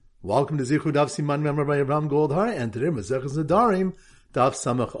Welcome to Zichud Daf Siman Member by Abraham Goldhar, and today Maseches Nedarim Daf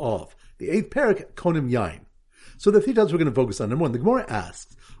Samach Off, the 8th parak, Konim Yain. So the three times we're going to focus on. Number one, the Gemara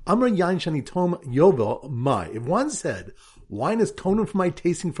asks, Amar Yain Shani Tom Yovel Mai. If one said, wine is konim for my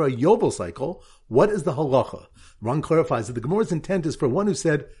tasting for a Yovel cycle, what is the halacha? Ron clarifies that the Gemara's intent is for one who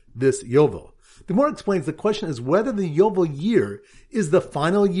said this Yovel. The Gemara explains the question is whether the Yovel year is the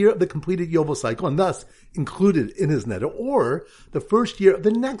final year of the completed Yovel cycle and thus included in his neder, or the first year of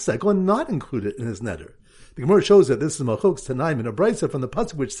the next cycle and not included in his neder. The Gemara shows that this is Malchuk's Tanaim in a brisa from the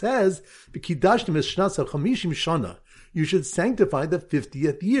pasuk which says, "V'kidashtem es shnasa chamishim shana." You should sanctify the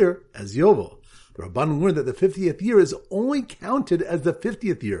 50th year as Yovel. The Rabbanan learned that the 50th year is only counted as the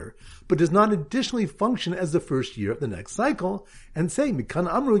 50th year, but does not additionally function as the first year of the next cycle, and say,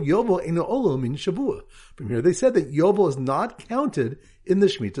 Mikan Amru Yovel Eino Olo Min Shavua. From here they said that Yovel is not counted in the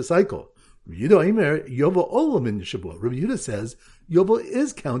Shemitah cycle. Rabbi Yovel Olo Min Shavua. Rabbi Yehuda says, Yovel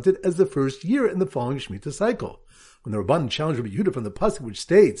is counted as the first year in the following Shemitah cycle. When the Rabbanan challenged Rabbi Yehuda from the pasuk which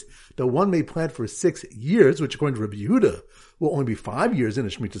states that one may plant for 6 years, which according to Rabbi Yehuda will only be 5 years in a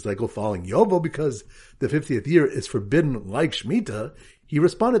Shemitah cycle following Yovel because the 50th year is forbidden like Shemitah, he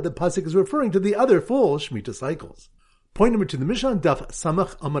responded that pasuk is referring to the other full Shemitah cycles. Point number 2, the Mishnah Daf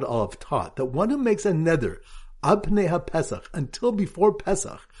Samach Amad Alav taught that one who makes a neder ad pnei ha-Pesach until before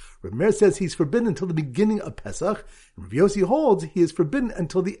Pesach, Rav Meir says he's forbidden until the beginning of Pesach, and Rav Yossi holds he is forbidden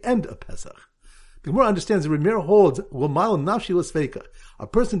until the end of Pesach. The Gemara understands that Ramir holds l'mayl nafshi l'sveika. A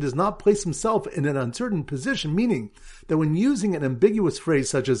person does not place himself in an uncertain position, meaning that when using an ambiguous phrase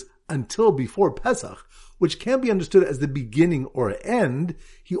such as until before Pesach, which can be understood as the beginning or end,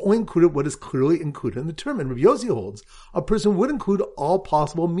 he only included what is clearly included in the term. And Rav Yossi holds a person would include all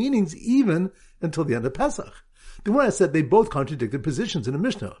possible meanings even until the end of Pesach. The Gemara said they both contradicted positions in a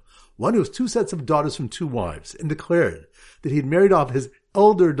Mishnah. One who has 2 sets of daughters from 2 wives and declared that he had married off his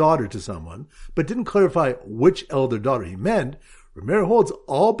elder daughter to someone, but didn't clarify which elder daughter he meant, Rameir holds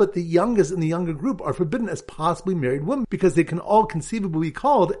all but the youngest in the younger group are forbidden as possibly married women because they can all conceivably be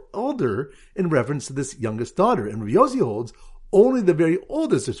called elder in reference to this youngest daughter. And Rav Yossi holds only the very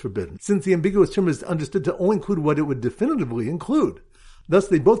oldest is forbidden, since the ambiguous term is understood to only include what it would definitively include. Thus,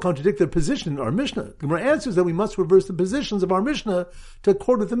 they both contradict their position in our Mishnah. The Gemara answers that we must reverse the positions of our Mishnah to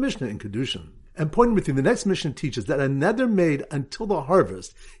accord with the Mishnah in Kedushin. And point number 3, the next Mishnah teaches that a neder made until the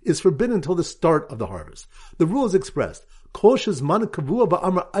harvest is forbidden until the start of the harvest. The rule is expressed, Kol shezman kavua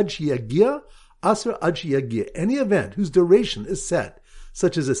ba'amar ad sheyagia, asr ad sheyagia. Any event whose duration is set,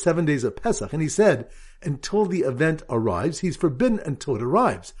 such as the 7 days of Pesach, and he said, until the event arrives, he's forbidden until it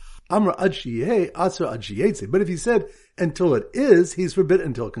arrives. Amar ad sheyeh, asr ad sheyetze. But if he said, until it is, he's forbidden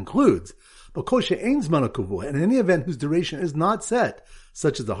until it concludes. But kol she'ein zman kavua, and any event whose duration is not set,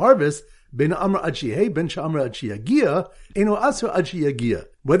 such as the harvest, ben amar ad sheyeh, ben sha'amar ad sheyagia, eno asr ad sheyagia.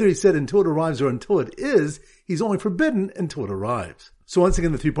 Whether he said until it arrives or until it is, he's only forbidden until it arrives. So once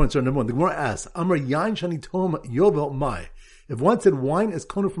again, the 3 points are. Number 1, the Gemara asks, Amar yain shani tom yovel mai. If one said wine is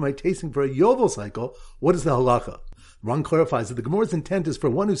konim for my tasting for a Yovel cycle, what is the halacha? Ron clarifies that the Gemara's intent is for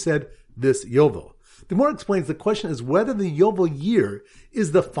one who said this Yovel. The Gemara explains the question is whether the Yovel year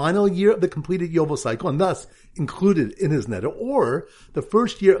is the final year of the completed Yovel cycle and thus included in his neder, or the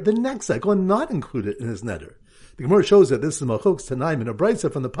first year of the next cycle and not included in his neder. The Gemara shows that this is Malchuk's Tanaim in a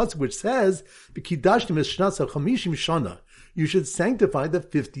brisa from the pasuk which says, "V'kidashtem es shnasa chamishim shana." You should sanctify the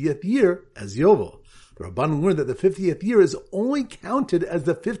 50th year as Yovel. The Rabbanan learned that the 50th year is only counted as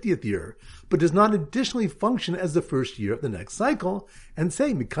the 50th year, but does not additionally function as the first year of the next cycle, and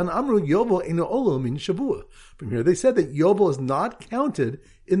say, Mikan Amru Yovel Eino Olo Min Shavua. From here they said that Yovel is not counted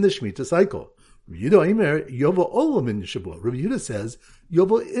in the Shemitah cycle. Rabbi Yovel Olo Min Shavua. Rabbi Yehuda says,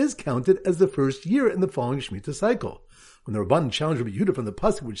 Yovel is counted as the first year in the following Shemitah cycle. When the Rabbanan challenged Rabbi Yehuda from the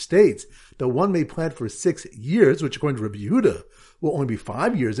pasuk which states that one may plant for 6 years, which according to Rabbi Yehuda will only be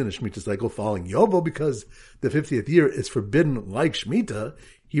 5 years in a Shemitah cycle following Yovel because the 50th year is forbidden like Shemitah,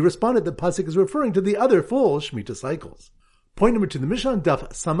 he responded that pasuk is referring to the other full Shemitah cycles. Point number 2, the Mishnah Daf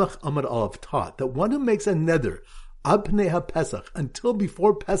Samach Amad Alav taught that one who makes a neder ad pnei ha-Pesach until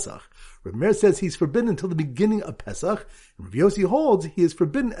before Pesach, Rav Meir says he's forbidden until the beginning of Pesach, and Rav Yossi holds he is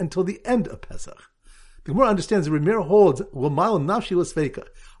forbidden until the end of Pesach. The Gemara understands that Ramir holds l'mayl nafshi l'sveika.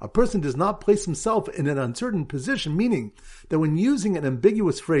 A person does not place himself in an uncertain position, meaning that when using an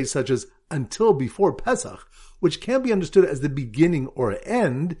ambiguous phrase such as until before Pesach, which can be understood as the beginning or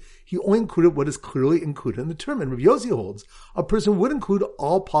end, he only included what is clearly included in the term. And Rav Yossi holds a person would include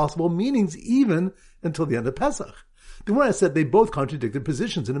all possible meanings even until the end of Pesach. The Gemara said they both contradicted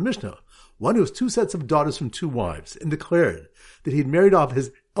positions in a Mishnah. One who has 2 sets of daughters from 2 wives and declared that he had married off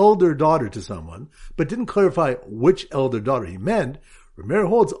his elder daughter to someone, but didn't clarify which elder daughter he meant, Rameir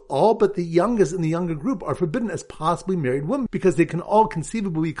holds all but the youngest in the younger group are forbidden as possibly married women because they can all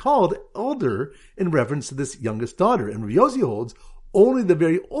conceivably be called elder in reference to this youngest daughter. And Rav Yossi holds only the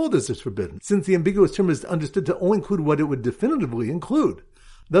very oldest is forbidden, since the ambiguous term is understood to only include what it would definitively include.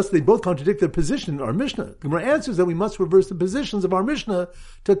 Thus, they both contradict their position in our Mishnah. The Gemara answers that we must reverse the positions of our Mishnah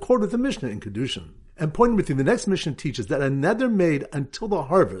to accord with the Mishnah in Kedushin. And pointing with you, the next Mishnah teaches that a neder made until the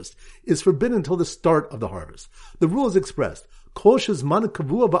harvest is forbidden until the start of the harvest. The rule is expressed, Kol shezman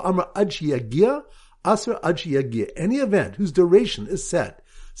kavua ba'amar ad sheyagia, asr ad sheyagia. Any event whose duration is set,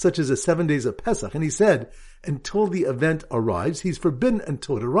 such as the 7 days of Pesach, and he said, until the event arrives, he's forbidden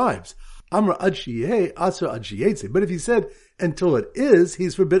until it arrives. Amar ad sheyeh, asr ad sheyetze. But if he said, until it is,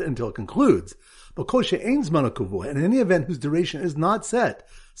 he's forbidden until it concludes. But kol she'ein zman kavua, and any event whose duration is not set,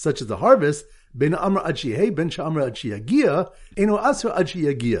 such as the harvest, ben amar ad sheyeh, ben sha'amar ad sheyagia, eno asr ad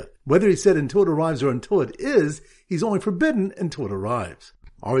sheyagia. Whether he said until it arrives or until it is, he's only forbidden until it arrives.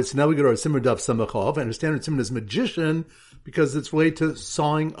 Alright, so now we go to our Simmer Daf Samachov. I understand our Simmer is magician because it's related to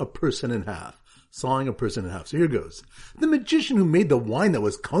sawing a person in half. Sawing a person in half. So here goes. The magician who made the wine that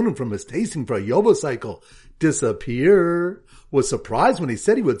was konim from his tasting for a Yovel cycle disappear, was surprised when he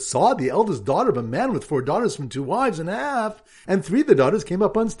said he would saw the eldest daughter of a man with 4 daughters from 2 wives in half, and 3 of the daughters came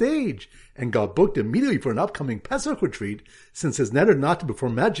up on stage, and got booked immediately for an upcoming Pesach retreat, since his neder not to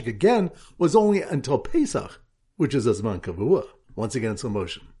perform magic again was only until Pesach, which is a Zman Kavua. Once again in slow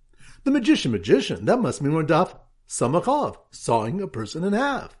motion. The magician, that must mean we're Daf Samachov, sawing a person in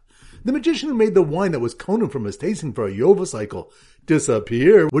half. The magician who made the wine that was konim from his tasting for a Yovel cycle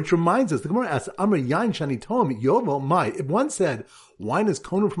disappear, which reminds us, the Gemara asks, Amr Yain Shani Tom Yovel Mai. If one said, wine is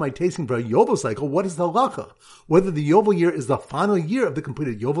konim from my tasting for a Yovel cycle, what is the halacha? Whether the Yovel year is the final year of the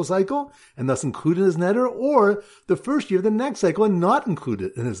completed Yovel cycle, and thus included in his neder, or the first year of the next cycle and not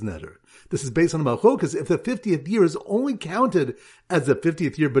included in his neder. This is based on a machlokas if the 50th year is only counted as the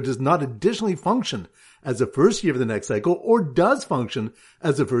 50th year but does not additionally function as the first year of the next cycle, or does function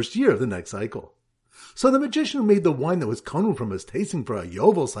as the first year of the next cycle. So the magician who made the wine that was konim from his tasting for a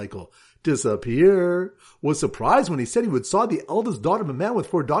Yovel cycle disappear, was surprised when he said he would saw the eldest daughter of a man with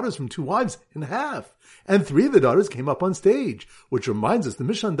 4 daughters from 2 wives in half, and 3 of the daughters came up on stage, which reminds us the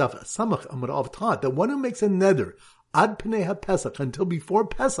Mishnah Daf Samach Amarav taught that one who makes a neder ad pnei ha-Pesach until before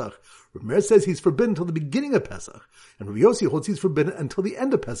Pesach, Rameir says he's forbidden until the beginning of Pesach, and Rav Yossi holds he's forbidden until the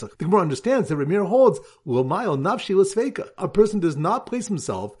end of Pesach. The Gemara understands that Rameir holds l'mayel nafshi l'sveika. A person does not place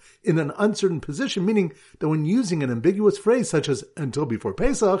himself in an uncertain position, meaning that when using an ambiguous phrase such as until before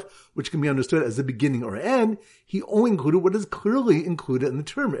Pesach, which can be understood as the beginning or end, he only included what is clearly included in the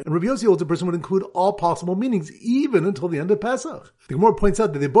term. And Rav Yossi holds a person would include all possible meanings, even until the end of Pesach. The Gemara points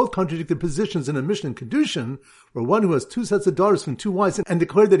out that they both contradict their positions in a Mishnah in Kedushin, where one who has 2 sets of daughters from 2 wives and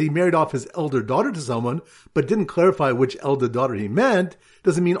declared that he married off his elder daughter to someone, but didn't clarify which elder daughter he meant,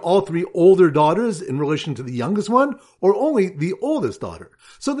 doesn't mean all 3 older daughters in relation to the youngest one, or only the oldest daughter.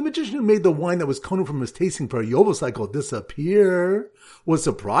 So the magician who made the wine that was konim from his tasting for a Yovel cycle disappear, was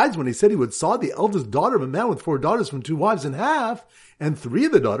surprised when he said he would saw the eldest daughter of a man with 4 daughters from 2 wives in half, and 3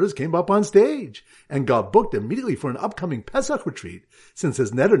 of the daughters came up on stage, and got booked immediately for an upcoming Pesach retreat, since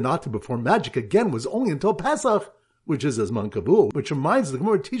his neder not to perform magic again was only until Pesach, which is as man kavul, which reminds us, the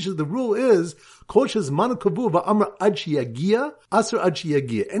Gemara teaches the rule is, kol shezman kavul va'amar ad sheyagia, asr ad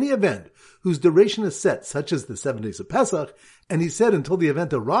sheyagia. Any event whose duration is set, such as the 7 days of Pesach, and he said until the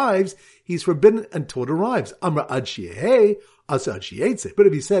event arrives, he's forbidden until it arrives. Amar ad sheyeh, asr ad sheyetze. But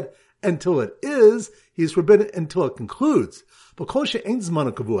if he said until it is, he's forbidden until it concludes. But kol she'ein zman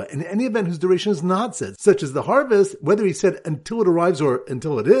kavua, in any event whose duration is not set, such as the harvest, whether he said until it arrives or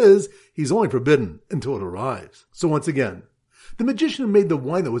until it is, he's only forbidden until it arrives. So once again, the magician who made the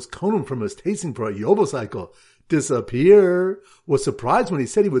wine that was konim from his tasting for a Yovel cycle disappear, was surprised when he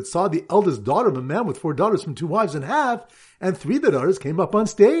said he would saw the eldest daughter of a man with 4 daughters from 2 wives in half, and 3 of the daughters came up on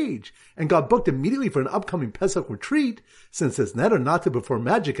stage, and got booked immediately for an upcoming Pesach retreat, since his neder not to perform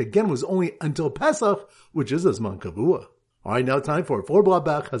magic again was only until Pesach, which is as man kavua. Alright, now time for 4 blot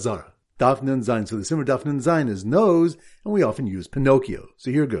back Hazara. Daf Nun Zayin. So the Simmer Daf Nun Zayin is nose, and we often use Pinocchio.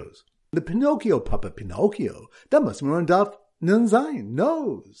 So here goes. The Pinocchio puppet Pinocchio, that must be on Daf Nun Zayin,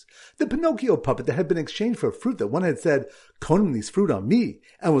 nose. The Pinocchio puppet that had been exchanged for a fruit that one had said, konim these fruit on me,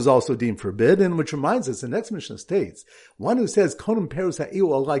 and was also deemed forbidden, which reminds us, the next Mishnah states, one who says, konim perus ha'eu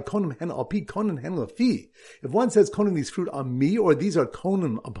alai, konim hen alpi, konim hen lafi. If one says, konim these fruit on me, or these are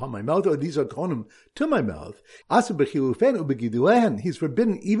konim upon my mouth, or these are konim to my mouth, asu bechilufen ubegiduehen, he's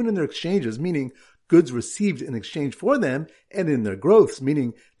forbidden even in their exchanges, meaning goods received in exchange for them, and in their growths,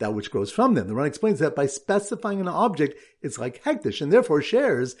 meaning that which grows from them. The Ran explains that by specifying an object, it's like hektish, and therefore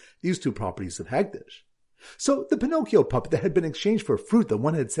shares these 2 properties of hektish. So the Pinocchio puppet that had been exchanged for fruit that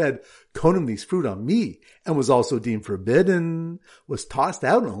one had said, "Konim these fruit on me," and was also deemed forbidden, was tossed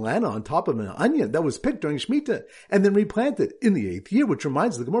out and landed on top of an onion that was picked during Shemitah and then replanted in the 8th year, which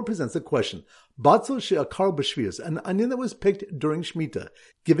reminds us, the Gemara presents a question. Batzel she'akar b'shvius, an onion that was picked during Shemitah,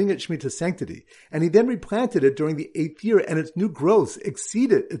 giving it Shemitah sanctity, and he then replanted it during the 8th year and its new growths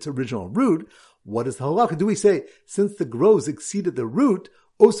exceeded its original root. What is the halacha? Do we say, since the growths exceeded the root,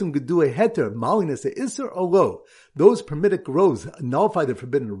 Osum gedue heter, maliness iser or lo, those permitted growths nullify the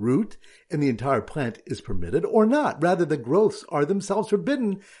forbidden root and the entire plant is permitted, or not? Rather, the growths are themselves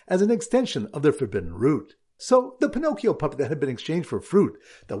forbidden as an extension of their forbidden root. So the Pinocchio puppet that had been exchanged for fruit,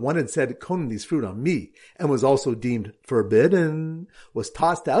 that one had said, "Konim these fruit on me," and was also deemed forbidden, was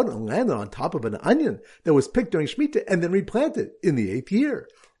tossed out and landed on top of an onion that was picked during Shemitah and then replanted in the 8th year,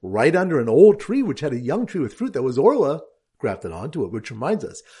 right under an old tree which had a young tree with fruit that was orla grafted onto it, which reminds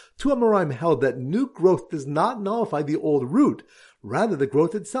us, two Amoraim held that new growth does not nullify the old root. Rather, the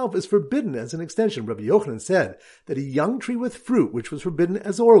growth itself is forbidden as an extension. Rabbi Yochanan said that a young tree with fruit, which was forbidden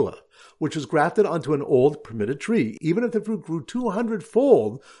as orla, which was grafted onto an old permitted tree, even if the fruit grew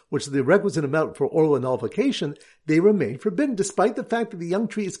 200-fold, which is the requisite amount for orla nullification, they remain forbidden, despite the fact that the young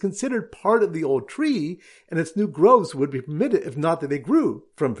tree is considered part of the old tree, and its new growths would be permitted if not that they grew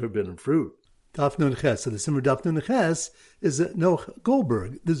from forbidden fruit. Daf Nun Ches. So the Simmer Daf Nun Ches is Noach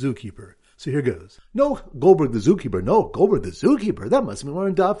Goldberg, the zookeeper. So here goes. Noach Goldberg, the zookeeper. Noach Goldberg, the zookeeper. That must be more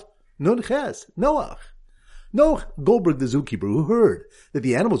in Daf Nun Ches. Noach Goldberg, the zookeeper, who heard that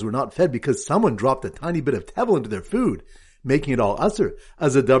the animals were not fed because someone dropped a tiny bit of tevel into their food, making it all usher,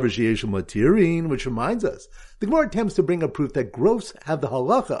 as a davar sheyesh matirin, which reminds us, the Gemara attempts to bring a proof that growths have the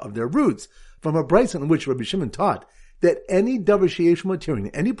halacha of their roots from a brisa in which Rabbi Shimon taught that any davar sheyesh matirin,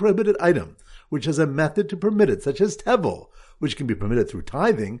 any prohibited item, which has a method to permit it, such as tevel, which can be permitted through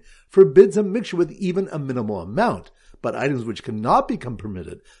tithing, forbids a mixture with even a minimal amount. But items which cannot become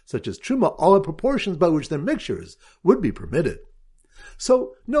permitted, such as truma, all the proportions by which their mixtures would be permitted.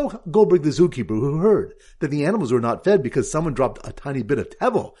 So Noach Goldberg, the zookeeper, who heard that the animals were not fed because someone dropped a tiny bit of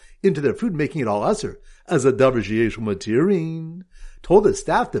tevel into their food, making it all usher, as a davar sheyesh matirin, told his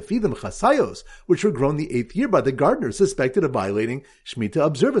staff to feed them chasayos, which were grown the 8th year by the gardener suspected of violating Shemitah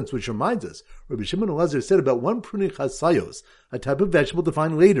observance, which reminds us, Rabbi Shimon Elazar said about one pruning chasayos, a type of vegetable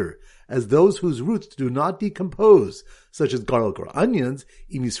defined later, as those whose roots do not decompose, such as garlic or onions,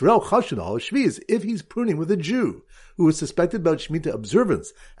 im Yisrael chashud al shviz, if he's pruning with a Jew, who is suspected about Shemitah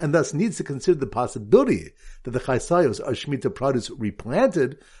observance, and thus needs to consider the possibility that the chasayos are Shemitah produce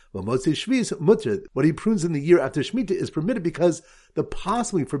replanted, what he prunes in the year after Shemitah is permitted because the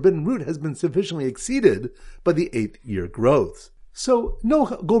possibly forbidden root has been sufficiently exceeded by the 8th year growths. So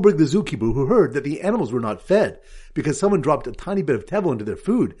Noach Goldberg, the zookeeper, who heard that the animals were not fed because someone dropped a tiny bit of tevel into their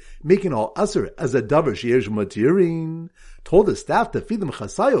food, making all usher as a davar sheyesh matirin, told his staff to feed them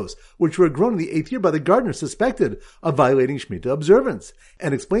chasayos, which were grown in the 8th year by the gardener suspected of violating Shemitah observance,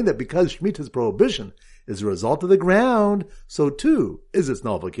 and explained that because Shemitah's prohibition is a result of the ground, so too is its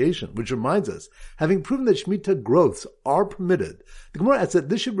nullification, which reminds us, having proven that Shemitah growths are permitted, the Gemara adds that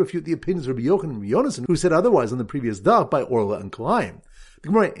this should refute the opinions of Rabbi Yochanan and Rabbi Yonasan, who said otherwise on the previous daf by Orla and Kalaim. The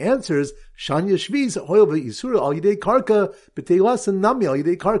Gemara answers, Shanya Shviz, Hoyel ve'Yisura al Yidei Karka, B'Teilas and Nami al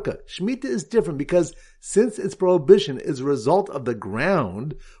Yidei Karka. Shemitah is different because since its prohibition is a result of the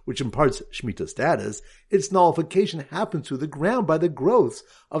ground, which imparts Shemitah status, its nullification happens through the ground by the growths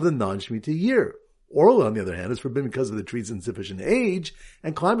of the non-Shemitah year. Orla, on the other hand, is forbidden because of the tree's insufficient age,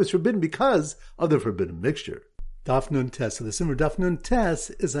 and climate is forbidden because of the forbidden mixture. Daf Nun Tes. So the Simmer Daf Nun Tes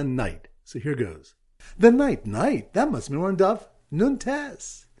is a night. So here goes. The night, that must be more in Daf Nun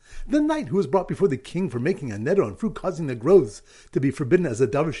Tes. The knight who was brought before the king for making a neder on fruit, causing the growths to be forbidden as a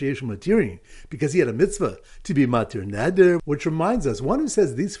davar sheyesh matirin, because he had a mitzvah to be matir neder, which reminds us, one who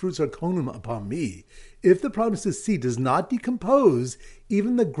says these fruits are konim upon me, if the promised seed does not decompose,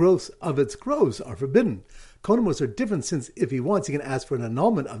 even the growths of its growths are forbidden. Konimos are different since if he wants, he can ask for an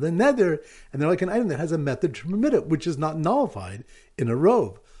annulment of the neder, and they're like an item that has a method to permit it, which is not nullified in a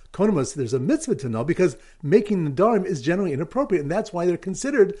rove. Konimos, there's a mitzvah to know because making Nedarim is generally inappropriate, and that's why they're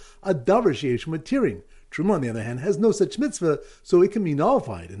considered a davar sheyesh matirin. Truma, on the other hand, has no such mitzvah, so it can be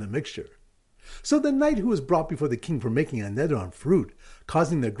nullified in a mixture. So the knight who was brought before the king for making a neder on fruit,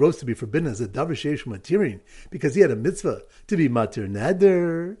 causing their growth to be forbidden as a davar sheyesh matirin, because he had a mitzvah to be matir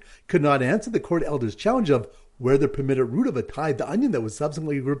neder, could not answer the court elder's challenge of where the permitted root of a tithe, the onion that was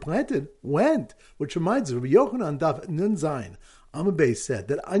subsequently replanted, went, which reminds us of Rabbi Yochanan daf Nun Zayin. Amabay said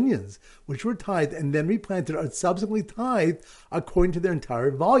that onions, which were tithed and then replanted, are subsequently tithed according to their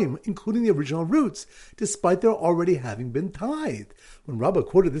entire volume, including the original roots, despite their already having been tithed. When Rabbah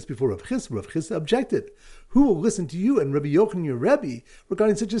quoted this before Rav Chisda objected. Who will listen to you and Rabbi Yochanan, your Rebbe,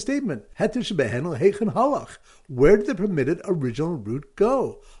 regarding such a statement? Heter shebehen heichen halach. Where did the permitted original root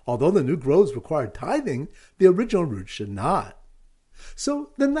go? Although the new groves required tithing, the original root should not.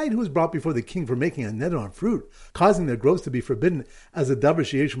 So the knight who was brought before the king for making a neder on fruit, causing their groves to be forbidden as a davar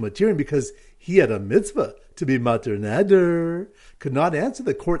sheyesh materin because he had a mitzvah to be mater neder, could not answer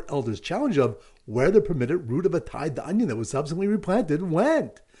the court elder's challenge of where the permitted root of a tithed onion that was subsequently replanted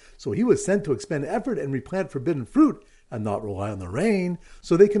went. So he was sent to expend effort and replant forbidden fruit and not rely on the rain,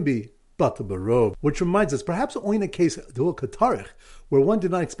 so they can be batel barov. Which reminds us, perhaps only in a case dul katarich, where one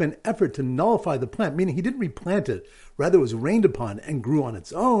did not expend effort to nullify the plant, meaning he didn't replant it, rather it was rained upon and grew on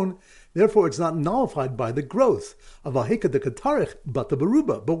its own, therefore it's not nullified by the growth of ahika de katarich batel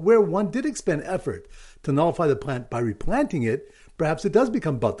baruba. But where one did expend effort to nullify the plant by replanting it, perhaps it does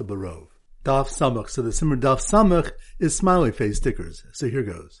become batel barov. Daf Samach. So the Simmer Daf Samach is smiley face stickers. So here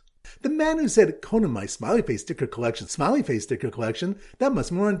goes. The man who said, Kona, my smiley face sticker collection, that must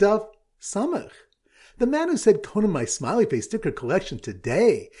be more on Daf Samach. The man who said, Kona, my smiley face sticker collection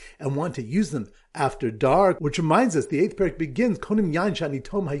today and want to use them after dark, which reminds us the 8th parak begins, Konim yain shani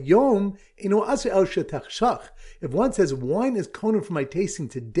tom hayom, ino aser el shetachshach. If one says wine is konim for my tasting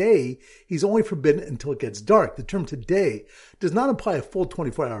today, he's only forbidden until it gets dark. The term today does not imply a full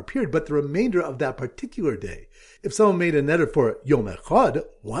 24-hour period, but the remainder of that particular day. If someone made a neder for yom echad,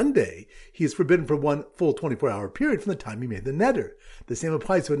 one day, he is forbidden for one full 24-hour period from the time he made the neder. The same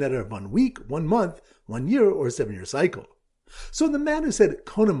applies to a neder of 1 week, 1 month, 1 year, or a 7-year cycle. So the man who said,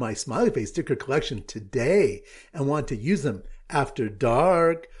 Kona, my smiley face sticker collection today and want to use them after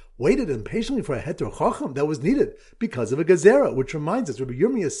dark, waited impatiently for a heter chacham that was needed because of a gezerah, which reminds us, Rabbi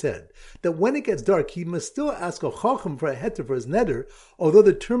Yirmiyah said that when it gets dark, he must still ask a chacham for a heter for his neder, although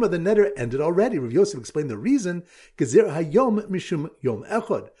the term of the neder ended already. Rabbi Yosef explained the reason, gezerah hayom mishum yom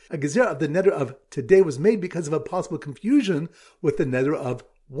echad. A gezerah of the neder of today was made because of a possible confusion with the neder of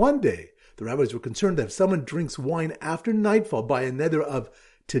one day. The rabbis were concerned that if someone drinks wine after nightfall by a neder of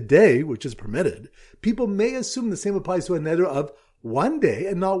today, which is permitted, people may assume the same applies to a neder of one day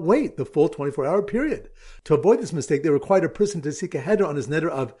and not wait the full 24-hour period. To avoid this mistake, they required a person to seek a header on his neder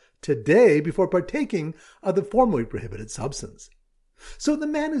of today before partaking of the formally prohibited substance. So the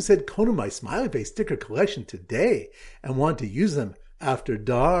man who said, Kona, my smiley face sticker collection today and want to use them after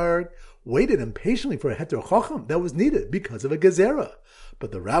dark, waited impatiently for a heter chacham that was needed because of a gezerah.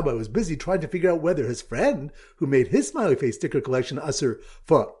 But the rabbi was busy trying to figure out whether his friend, who made his smiley face sticker collection usher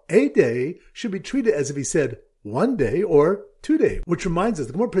for a day, should be treated as if he said 1 day or 2 days. Which reminds us,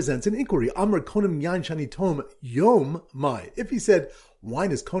 the Gemara presents an inquiry. Amr konim yain shani tom yom mai. If he said,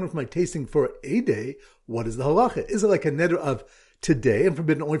 wine is konim for my tasting for a day, what is the halacha? Is it like a neder of today and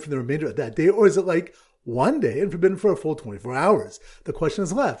forbidden only for the remainder of that day? Or is it like 1 day and forbidden for a full 24 hours? The question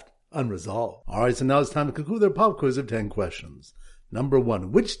is left unresolved. All right, so now it's time to conclude our pop quiz of 10 questions. Number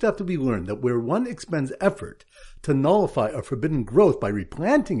 1, which step did we learn that where one expends effort to nullify a forbidden growth by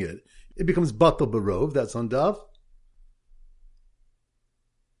replanting it, it becomes batel barov? That's on Daf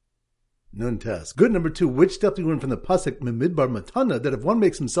Nun Tes. Good. Number 2, which step did we learn from the pasuk Midbar Matana that if one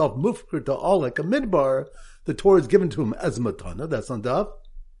makes himself mufkir to all like a midbar, the Torah is given to him as matana? That's on Daf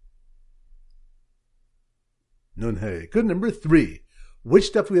Nun Hey. Good. Number 3, which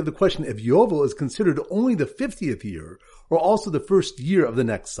step do we have the question if Yovel is considered only the 50th year or also the first year of the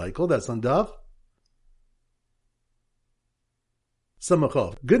next cycle? That's on Daf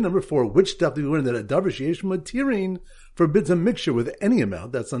Samachov. Good. Number 4, which step do we learn that a davar sheyesh materin forbids a mixture with any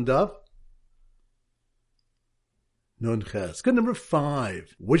amount? That's on Daf Nun Ches. Good. Number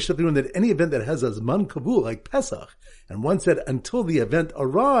 5, which step do we learn that any event that has a zman kavul like Pesach, and one said until the event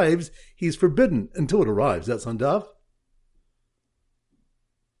arrives, he's forbidden until it arrives? That's on Daf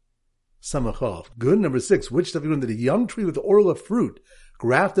Samachov. Good. Number 6, which step do we learn that a young tree with orla fruit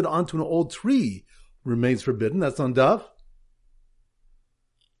grafted onto an old tree remains forbidden? That's on Daf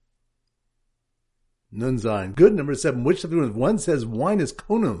Nun Zayin. Good. Number 7, which step do we learn if one says wine is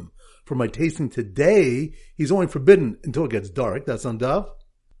konum for my tasting today, he's only forbidden until it gets dark? That's on Daf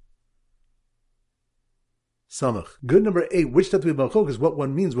Samach. Good. Number 8, which step do we have is what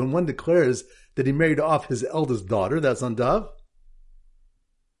one means when one declares that he married off his eldest daughter? That's on Daf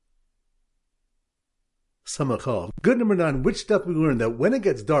Samachov. Good. Number 9, which step we learn that when it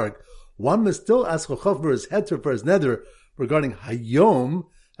gets dark, one must still ask Chochav for his heter for his neder regarding hayom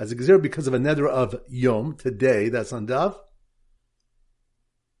as a gezerah because of a neder of yom today? That's on Daf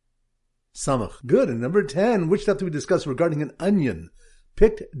Samach. Good. And number 10, which stuff do we discuss regarding an onion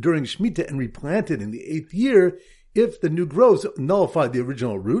picked during Shemitah and replanted in the 8th year if the new growths nullify the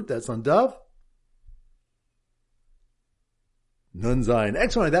original root? That's on Daf Nun Zayin.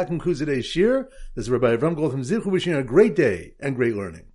 Excellent. That concludes today's shir. This is Rabbi Avram Gold from Zichu wishing you a great day and great learning.